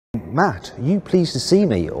Matt, are you pleased to see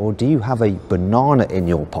me, or do you have a banana in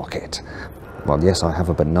your pocket? Well, yes, I have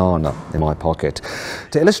a banana in my pocket.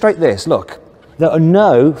 To illustrate this, look, there are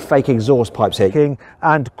no fake exhaust pipes here,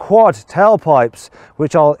 and quad tailpipes,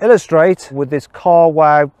 which I'll illustrate with this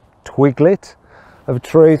carwow twiglet of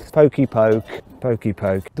truth. Pokey poke, pokey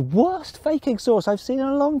poke. The worst fake exhaust I've seen in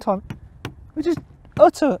a long time, which is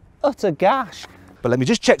utter gash. But let me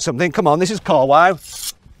just check something. Come on, this is carwow.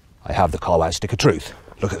 I have the carwow stick of truth.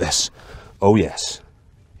 Look at this. Oh yes,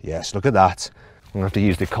 yes, look at that. I'm gonna have to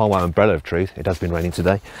use the carwow umbrella of truth. It has been raining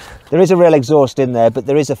today. There is a real exhaust in there, but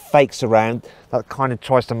there is a fake surround that kind of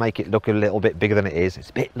tries to make it look a little bit bigger than it is.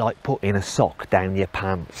 It's a bit like putting a sock down your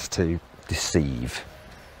pants to deceive.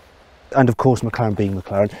 And of course, McLaren being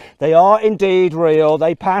McLaren, they are indeed real.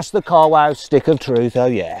 They pass the carwow stick of truth. Oh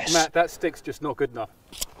yes. Matt, that stick's just not good enough.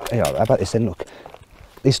 Yeah, how about this then? Look,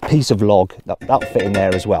 this piece of log that'll fit in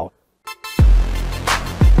there as well.